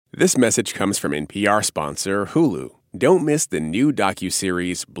This message comes from NPR sponsor Hulu. Don't miss the new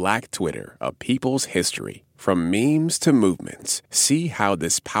docuseries Black Twitter, A People's History. From memes to movements, see how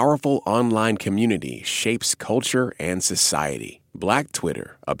this powerful online community shapes culture and society. Black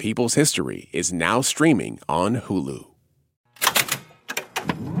Twitter, A People's History is now streaming on Hulu.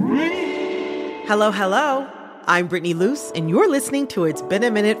 Hello, hello. I'm Brittany Luce, and you're listening to It's Been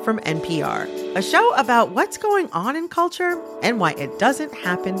a Minute from NPR, a show about what's going on in culture and why it doesn't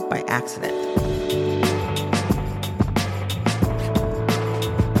happen by accident.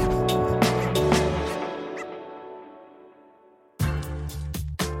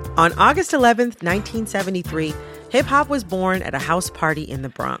 On August 11th, 1973, hip-hop was born at a house party in the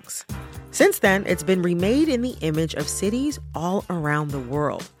Bronx. Since then, it's been remade in the image of cities all around the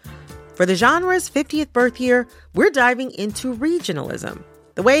world. For the genre's 50th birth year, we're diving into regionalism,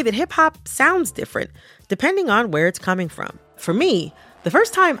 the way that hip-hop sounds different depending on where it's coming from. For me, the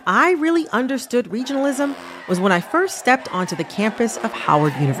first time I really understood regionalism was when I first stepped onto the campus of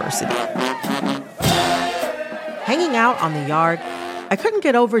Howard University. Hanging out on the yard, I couldn't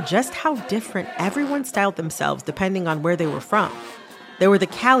get over just how different everyone styled themselves depending on where they were from. There were the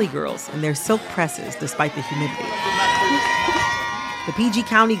Cali girls in their silk presses despite the humidity. The PG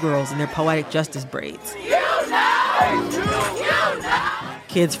County girls in their poetic justice braids.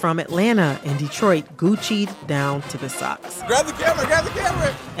 Kids from Atlanta and Detroit Gucci'd down to the socks. Grab the camera, grab the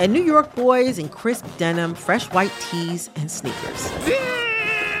camera! And New York boys in crisp denim, fresh white tees, and sneakers.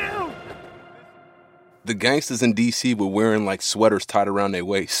 The gangsters in D.C. were wearing, like, sweaters tied around their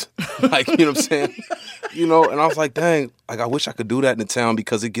waist. Like, you know what I'm saying? You know, and I was like, dang, like, I wish I could do that in the town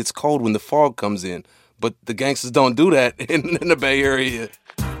because it gets cold when the fog comes in. But the gangsters don't do that in the Bay Area.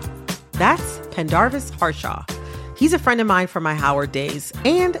 That's Pendarvis Harshaw. He's a friend of mine from my Howard days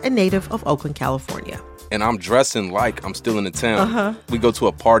and a native of Oakland, California. And I'm dressing like I'm still in the town. We go to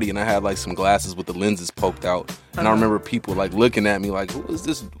a party and I had like some glasses with the lenses poked out. And I remember people like looking at me like, who is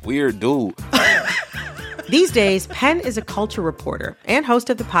this weird dude? These days, Penn is a culture reporter and host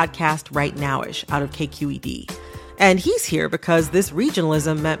of the podcast Right Nowish out of KQED. And he's here because this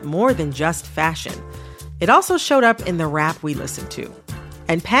regionalism meant more than just fashion. It also showed up in the rap we listen to.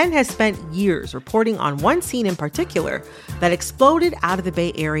 And Penn has spent years reporting on one scene in particular that exploded out of the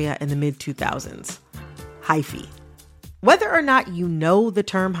Bay Area in the mid-2000s. Hyphy. Whether or not you know the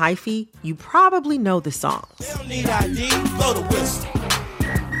term hyphy, you probably know the songs. They don't need ID, blow the whistle.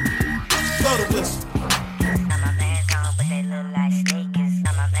 Blow the whistle.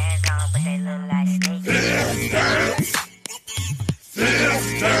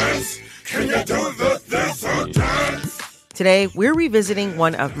 Dance. Can you do the this dance? Today, we're revisiting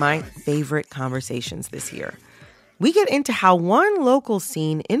one of my favorite conversations this year. We get into how one local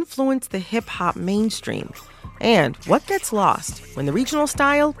scene influenced the hip-hop mainstream and what gets lost when the regional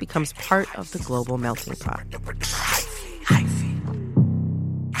style becomes part of the global melting pot.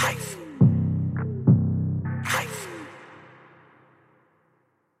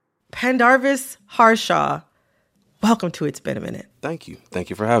 Pendarvis Harshaw, welcome to It's Been a Minute. Thank you.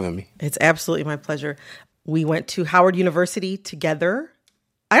 Thank you for having me. It's absolutely my pleasure. We went to Howard University together.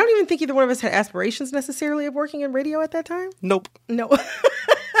 I don't even think either one of us had aspirations necessarily of working in radio at that time. Nope. No.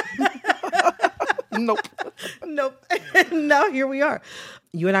 Nope. Nope. Now here we are.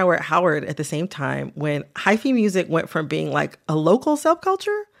 You and I were at Howard at the same time when hyphy music went from being like a local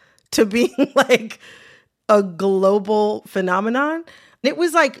subculture to being like a global phenomenon. It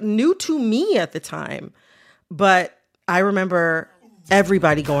was like new to me at the time, but I remember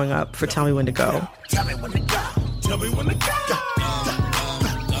everybody going up for Tell Me When to Go. Tell me when to go. Tell me when to go.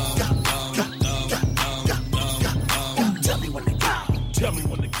 Tell me when to go. Tell me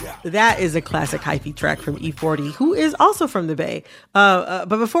when to go. That is a classic hyphy track from E40, who is also from the Bay. But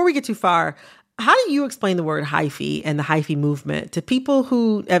before we get too far, how do you explain the word hyphy and the hyphy movement to people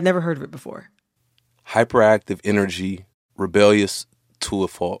who have never heard of it before? Hyperactive energy, rebellious to a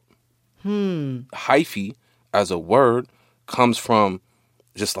fault. Hyphy, as a word, comes from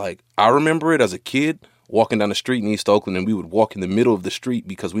just like, I remember it as a kid walking down the street in East Oakland, and we would walk in the middle of the street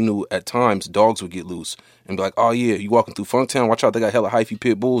because we knew at times dogs would get loose and be like, oh yeah, you walking through Funktown, watch out, they got hella hyphy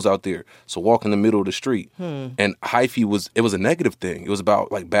pit bulls out there. So walk in the middle of the street. And hyphy was a negative thing. It was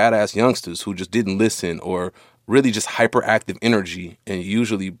about like badass youngsters who just didn't listen or really just hyperactive energy, and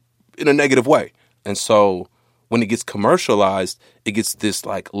usually in a negative way. And so when it gets commercialized, it gets this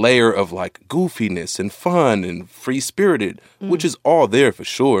like layer of like goofiness and fun and free-spirited, which is all there for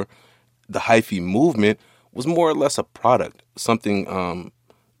sure. The hyphy movement was more or less a product, something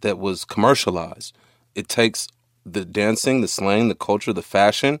that was commercialized. It takes the dancing, the slang, the culture, the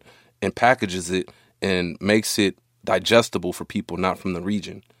fashion, and packages it and makes it digestible for people not from the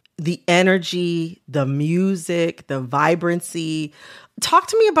region. the energy, the music, the vibrancy. Talk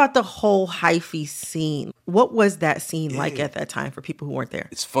to me about the whole hyphy scene. What was that scene like at that time for people who weren't there?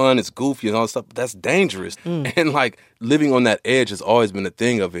 It's fun, it's goofy and all that stuff, but that's dangerous. And like living on that edge has always been a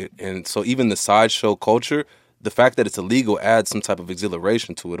thing of it. And so even the sideshow culture, the fact that it's illegal adds some type of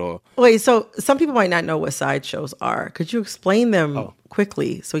exhilaration to it all. Wait, so some people might not know what sideshows are. Could you explain them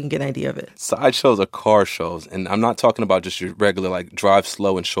quickly so we can get an idea of it? Sideshows are car shows, and I'm not talking about just your regular, like, drive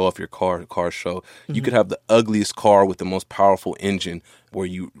slow and show off your car show. You could have the ugliest car with the most powerful engine where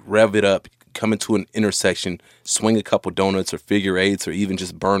you rev it up, come into an intersection, swing a couple donuts or figure eights or even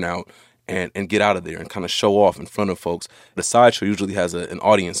just burn out and get out of there and kind of show off in front of folks. The sideshow usually has an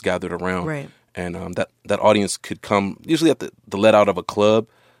audience gathered around. Right. And that audience could come usually at the let out of a club.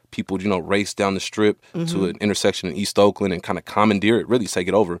 People, race down the strip to an intersection in East Oakland and kind of commandeer it, really take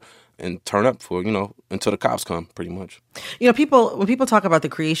it over and turn up for, until the cops come, pretty much. When people talk about the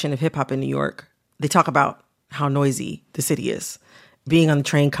creation of hip hop in New York, they talk about how noisy the city is. Being on the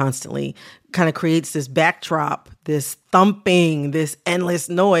train constantly kind of creates this backdrop, this thumping, this endless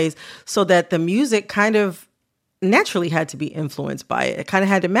noise, so that the music kind of naturally had to be influenced by it. It kind of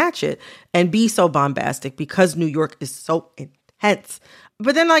had to match it and be so bombastic because New York is so intense.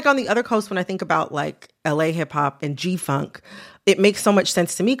 But then like on the other coast, when I think about like LA hip hop and G-Funk, it makes so much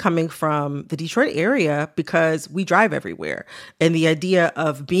sense to me coming from the Detroit area because we drive everywhere. And the idea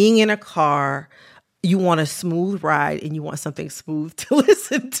of being in a car, you want a smooth ride and you want something smooth to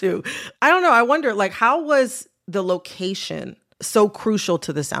listen to. I don't know. I wonder, like, how was the location so crucial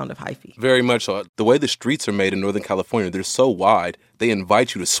to the sound of hyphy? Very much so. The way the streets are made in Northern California, they're so wide, they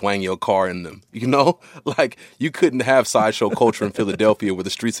invite you to swang your car in them, Like, you couldn't have sideshow culture in Philadelphia where the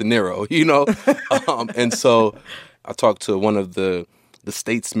streets are narrow, And so I talked to one of the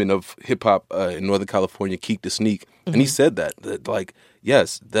statesmen of hip-hop in Northern California, Keek the Sneak, and he said that, like,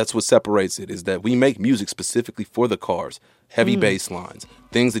 yes, that's what separates it, is that we make music specifically for the cars. Heavy bass lines,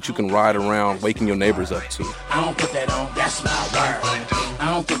 things that you can ride around, waking your neighbors up to. I don't put that on, that's my word.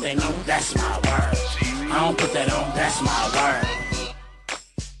 I don't put that on, that's my word. I don't put that on, that's my word.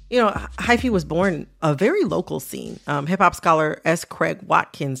 Hyphy was born a very local scene. Hip-hop scholar S. Craig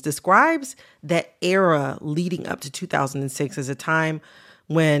Watkins describes that era leading up to 2006 as a time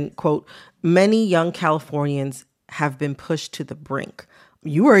when, quote, many young Californians have been pushed to the brink.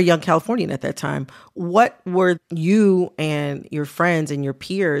 You were a young Californian at that time. What were you and your friends and your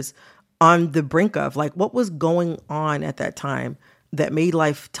peers on the brink of? Like, what was going on at that time that made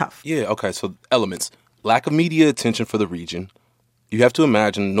life tough? Yeah, okay, so elements. Lack of media attention for the region. You have to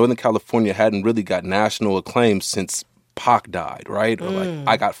imagine Northern California hadn't really got national acclaim since Pac died, right? Or like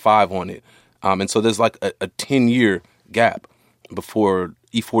I Got 5 on it. And so there's like a 10-year gap before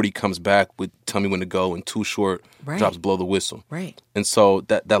E40 comes back with Tell Me When to Go and Too Short drops Blow the Whistle. Right. And so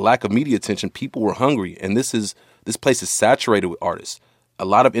that lack of media attention, people were hungry. And this place is saturated with artists. A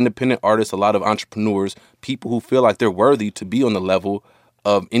lot of independent artists, a lot of entrepreneurs, people who feel like they're worthy to be on the level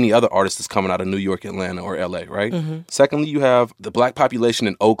of any other artist that's coming out of New York, Atlanta, or LA, right? Secondly, you have the black population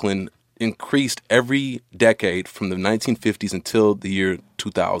in Oakland increased every decade from the 1950s until the year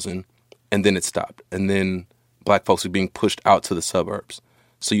 2000, and then it stopped. And then black folks are being pushed out to the suburbs.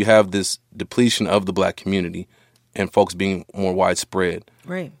 So you have this depletion of the black community and folks being more widespread.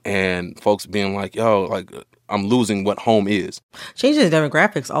 Right. And folks being like, I'm losing what home is. Changes in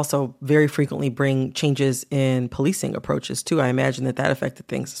demographics also very frequently bring changes in policing approaches, too. I imagine that affected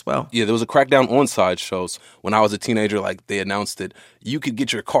things as well. Yeah, there was a crackdown on sideshows. When I was a teenager, like, they announced that you could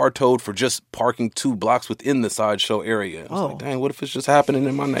get your car towed for just parking 2 blocks within the sideshow area. I was like, dang, what if it's just happening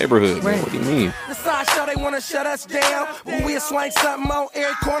in my neighborhood? Right. Man, what do you mean? The sideshow, they want to shut us down. When we'll slang something on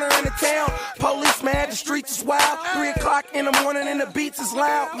every corner in the town. Police mad, the streets is wild. 3 o'clock in the morning and the beats is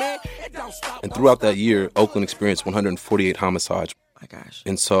loud, man. It don't stop. And throughout that year, Oakland experienced 148 homicides. My gosh.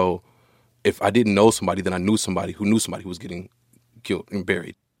 And so if I didn't know somebody, then I knew somebody who was getting killed and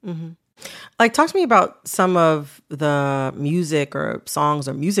buried. Mm-hmm. Like, talk to me about some of the music or songs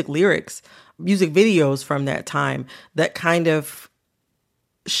or music lyrics, music videos from that time that kind of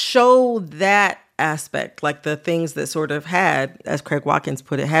show that aspect, like the things that sort of had, as Craig Watkins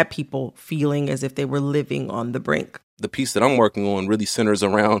put it, had people feeling as if they were living on the brink. The piece that I'm working on really centers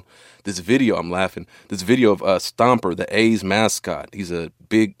around this video. I'm laughing. This video of Stomper, the A's mascot. He's a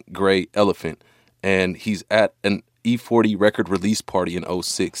big gray elephant, and he's at an E40 record release party in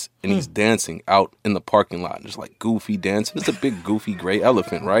 2006, and he's dancing out in the parking lot. Just like goofy dancing. It's a big goofy gray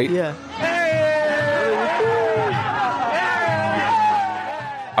elephant, right? Yeah.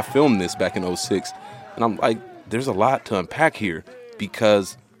 I filmed this back in 2006, and I'm like, there's a lot to unpack here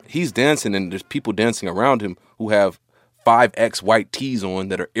because he's dancing and there's people dancing around him who have 5X white tees on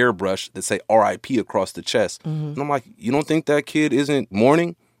that are airbrushed that say RIP across the chest. And I'm like, you don't think that kid isn't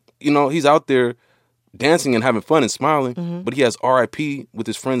mourning? You know, he's out there dancing and having fun and smiling, but he has RIP with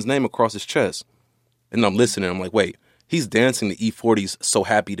his friend's name across his chest. And I'm listening. I'm like, wait, he's dancing to E40's So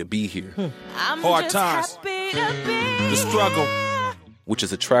Happy to Be Here. Hard times. The struggle. Which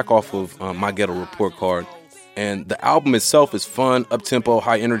is a track off of My Ghetto Report Card. And the album itself is fun, up-tempo,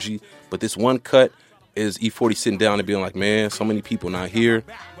 high energy. But this one cut is E40 sitting down and being like, man, so many people not here.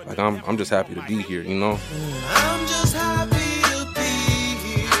 Like, I'm just happy to be here, you know? I'm just happy to be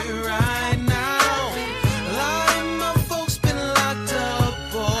here right now. Like my folks been locked up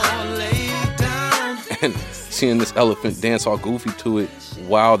or laid down. And seeing this elephant dance all goofy to it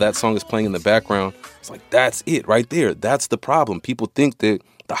while that song is playing in the background, it's like, that's it right there. That's the problem. People think that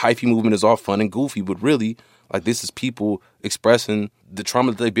the hyphy movement is all fun and goofy, but really, like, this is people expressing the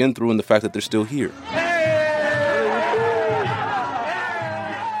trauma that they've been through and the fact that they're still here.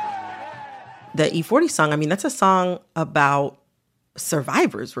 The E40 song, I mean, that's a song about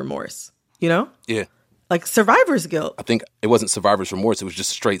survivor's remorse, you know? Yeah. Like survivor's guilt. I think it wasn't survivor's remorse. It was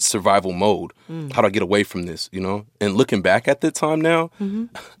just straight survival mode. How do I get away from this, you know? And looking back at that time now,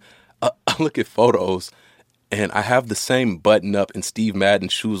 I look at photos and I have the same button-up and Steve Madden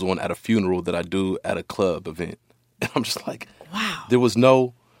shoes on at a funeral that I do at a club event. And I'm just like, Wow. There was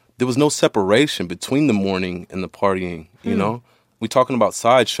no separation between the mourning and the partying, you know? We talking about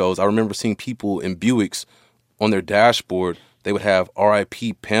sideshows. I remember seeing people in Buicks on their dashboard. They would have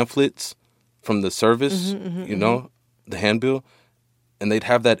RIP pamphlets from the service, you know, the handbill. And they'd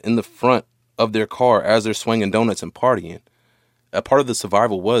have that in the front of their car as they're swinging donuts and partying. A part of the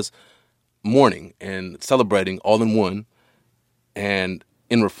survival was mourning and celebrating all in one. And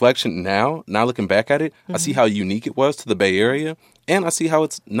in reflection now looking back at it, I see how unique it was to the Bay Area. And I see how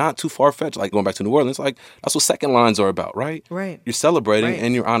it's not too far-fetched. Like going back to New Orleans, like that's what second lines are about, right? Right. You're celebrating Right.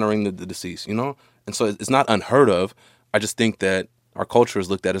 and you're honoring the deceased, you know? And so it's not unheard of. I just think that our culture is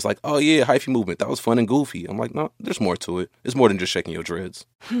looked at as like, oh yeah, hyphy movement, that was fun and goofy. I'm like, no, there's more to it. It's more than just shaking your dreads.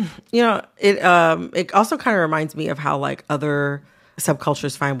 You know, it also kind of reminds me of how like other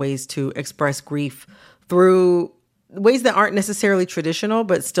subcultures find ways to express grief through ways that aren't necessarily traditional,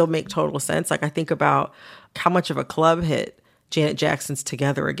 but still make total sense. Like I think about how much of a club hit Janet Jackson's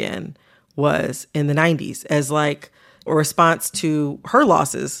Together Again was in the 90s as like a response to her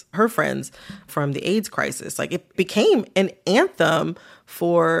losses, her friends from the AIDS crisis. Like it became an anthem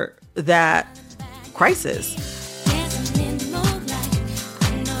for that crisis.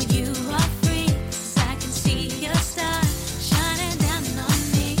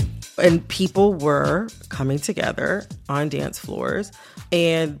 And people were coming together on dance floors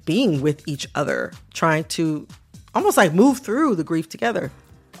and being with each other, trying to almost like move through the grief together.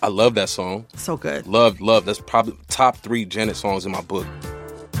 I love that song. So good. Love. That's probably top 3 Janet songs in my book.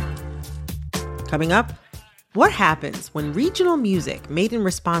 Coming up, what happens when regional music made in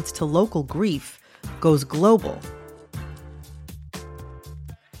response to local grief goes global?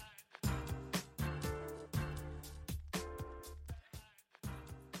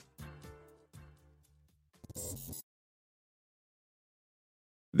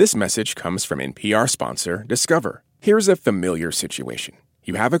 This message comes from NPR sponsor Discover. Here's a familiar situation.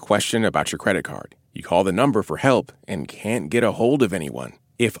 You have a question about your credit card. You call the number for help and can't get a hold of anyone.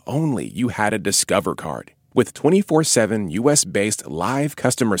 If only you had a Discover card. With 24/7 U.S.-based live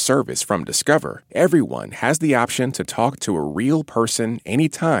customer service from Discover, everyone has the option to talk to a real person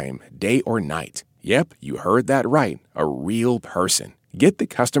anytime, day or night. Yep, you heard that right, a real person. Get the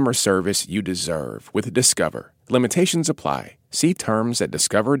customer service you deserve with Discover. Limitations apply. See terms at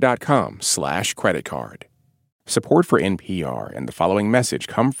discover.com/creditcard. Support for NPR and the following message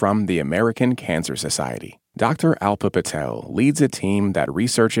come from the American Cancer Society. Dr. Alpa Patel leads a team that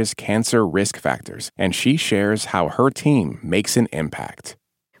researches cancer risk factors, and she shares how her team makes an impact.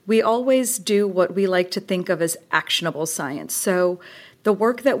 We always do what we like to think of as actionable science. So the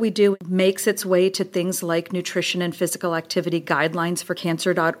work that we do makes its way to things like nutrition and physical activity guidelines for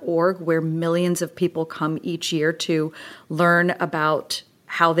cancer.org, where millions of people come each year to learn about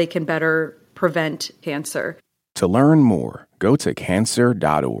how they can better prevent cancer. To learn more, go to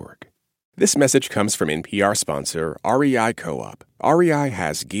cancer.org. This message comes from NPR sponsor REI Co-op. REI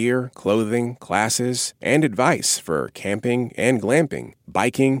has gear, clothing, classes, and advice for camping and glamping,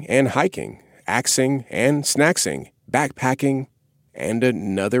 biking and hiking, axing and snacksing, backpacking, and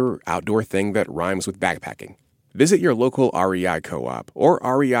another outdoor thing that rhymes with backpacking. Visit your local REI Co-op or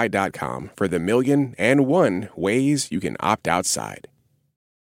rei.com for the 1,000,001 ways you can opt outside.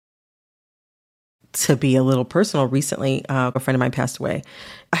 to be a little personal, recently, a friend of mine passed away.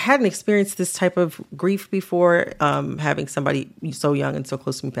 I hadn't experienced this type of grief before, having somebody so young and so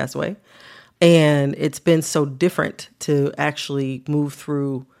close to me pass away. And it's been so different to actually move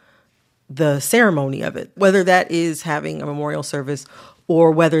through the ceremony of it, whether that is having a memorial service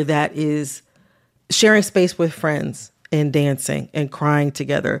or whether that is sharing space with friends and dancing and crying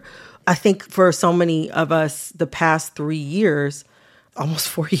together. I think for so many of us, the past 3 years, almost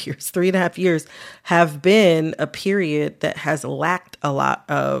 4 years, 3.5 years, have been a period that has lacked a lot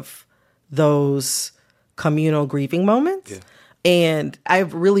of those communal grieving moments. Yeah. And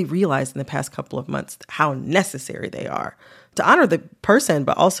I've really realized in the past couple of months how necessary they are to honor the person,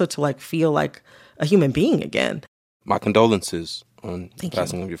 but also to like feel like a human being again. My condolences on the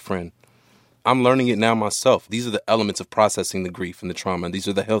passing of your friend. I'm learning it now myself. These are the elements of processing the grief and the trauma, and these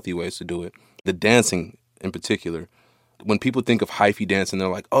are the healthy ways to do it. The dancing in particular. When people think of hyphy dancing, they're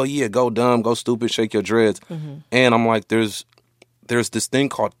like, oh yeah, go dumb, go stupid, shake your dreads. Mm-hmm. And I'm like, there's this thing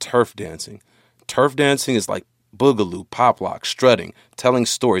called turf dancing. Turf dancing is like boogaloo, pop lock, strutting, telling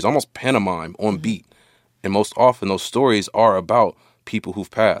stories, almost pantomime on beat. And most often those stories are about people who've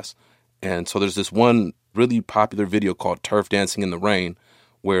passed. And so there's this one really popular video called Turf Dancing in the Rain,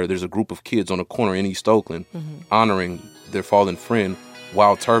 where there's a group of kids on a corner in East Oakland honoring their fallen friend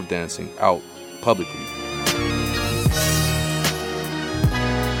while turf dancing out publicly.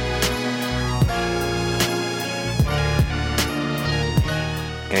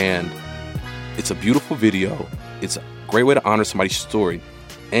 And it's a beautiful video. It's a great way to honor somebody's story.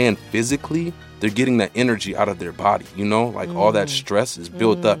 And physically, they're getting that energy out of their body, you know? Like all that stress is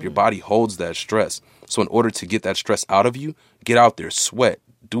built up. Your body holds that stress. So in order to get that stress out of you, get out there, sweat,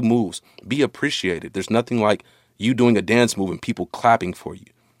 do moves, be appreciated. There's nothing like you doing a dance move and people clapping for you,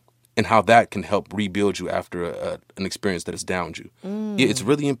 and how that can help rebuild you after an experience that has downed you. It's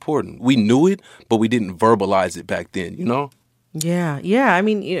really important. We knew it, but we didn't verbalize it back then, you know? Yeah. I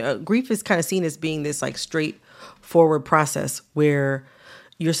mean, grief is kind of seen as being this like straightforward process where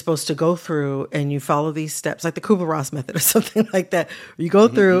you're supposed to go through and you follow these steps, like the Kubler-Ross method or something like that. You go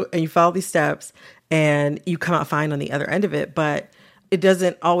through and you follow these steps and you come out fine on the other end of it. But it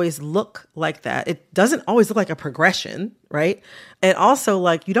doesn't always look like that. It doesn't always look like a progression, right? And also,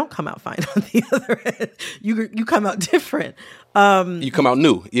 like, you don't come out fine on the other end. You come out different. You come out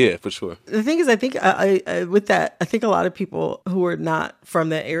new, yeah, for sure. The thing is, I think with that, I think a lot of people who are not from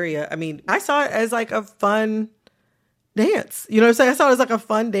that area, I mean, I saw it as like a fun dance. You know what I'm saying? I saw it as like a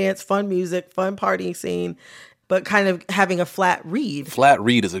fun dance, fun music, fun partying scene, but kind of having a flat read. Flat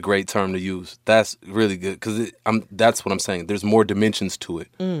read is a great term to use. That's really good because that's what I'm saying. There's more dimensions to it.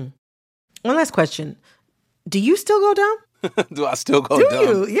 One last question. Do you still go down? Do I still go down?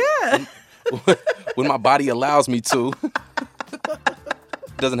 Do you? Yeah. When my body allows me to.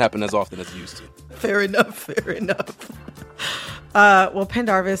 It doesn't happen as often as it used to. Fair enough. Well,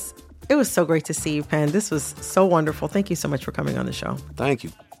 Pendarvis, it was so great to see you, Pen. This was so wonderful. Thank you so much for coming on the show. Thank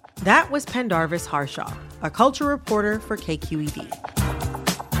you. That was Pendarvis Harshaw, a culture reporter for KQED.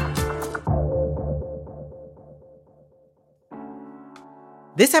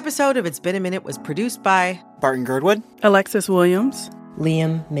 This episode of It's Been a Minute was produced by Barton Girdwood, Alexis Williams,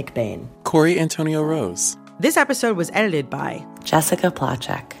 Liam McBain, Corey Antonio Rose. This episode was edited by Jessica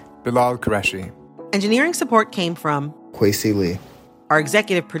Placzek, Bilal Qureshi. Engineering support came from Kwesi Lee. Our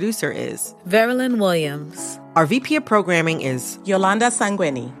executive producer is Verilyn Williams. Our VP of programming is Yolanda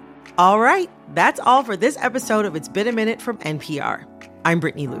Sanguini. All right, that's all for this episode of It's Been a Minute from NPR. I'm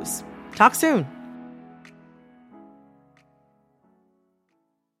Brittany Luce. Talk soon.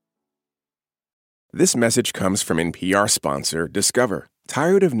 This message comes from NPR sponsor Discover.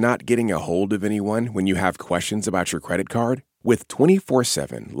 Tired of not getting a hold of anyone when you have questions about your credit card? With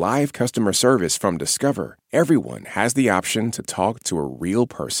 24/7 live customer service from Discover, everyone has the option to talk to a real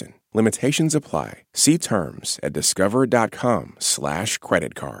person. Limitations apply. See terms at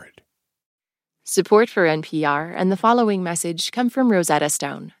discover.com/creditcard. Support for NPR and the following message come from Rosetta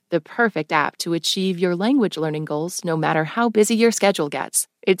Stone, the perfect app to achieve your language learning goals no matter how busy your schedule gets.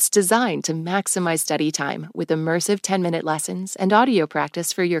 It's designed to maximize study time with immersive 10-minute lessons and audio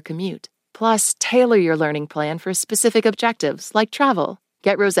practice for your commute. Plus, tailor your learning plan for specific objectives like travel.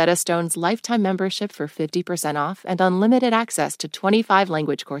 Get Rosetta Stone's lifetime membership for 50% off and unlimited access to 25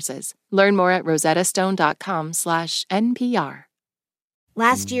 language courses. Learn more at rosettastone.com/NPR.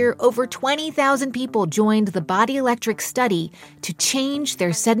 Last year, over 20,000 people joined the Body Electric study to change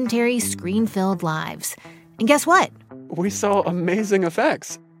their sedentary, screen-filled lives. And guess what? We saw amazing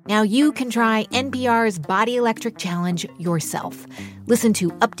effects. Now you can try NPR's Body Electric Challenge yourself. Listen to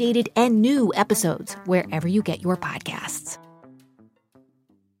updated and new episodes wherever you get your podcasts.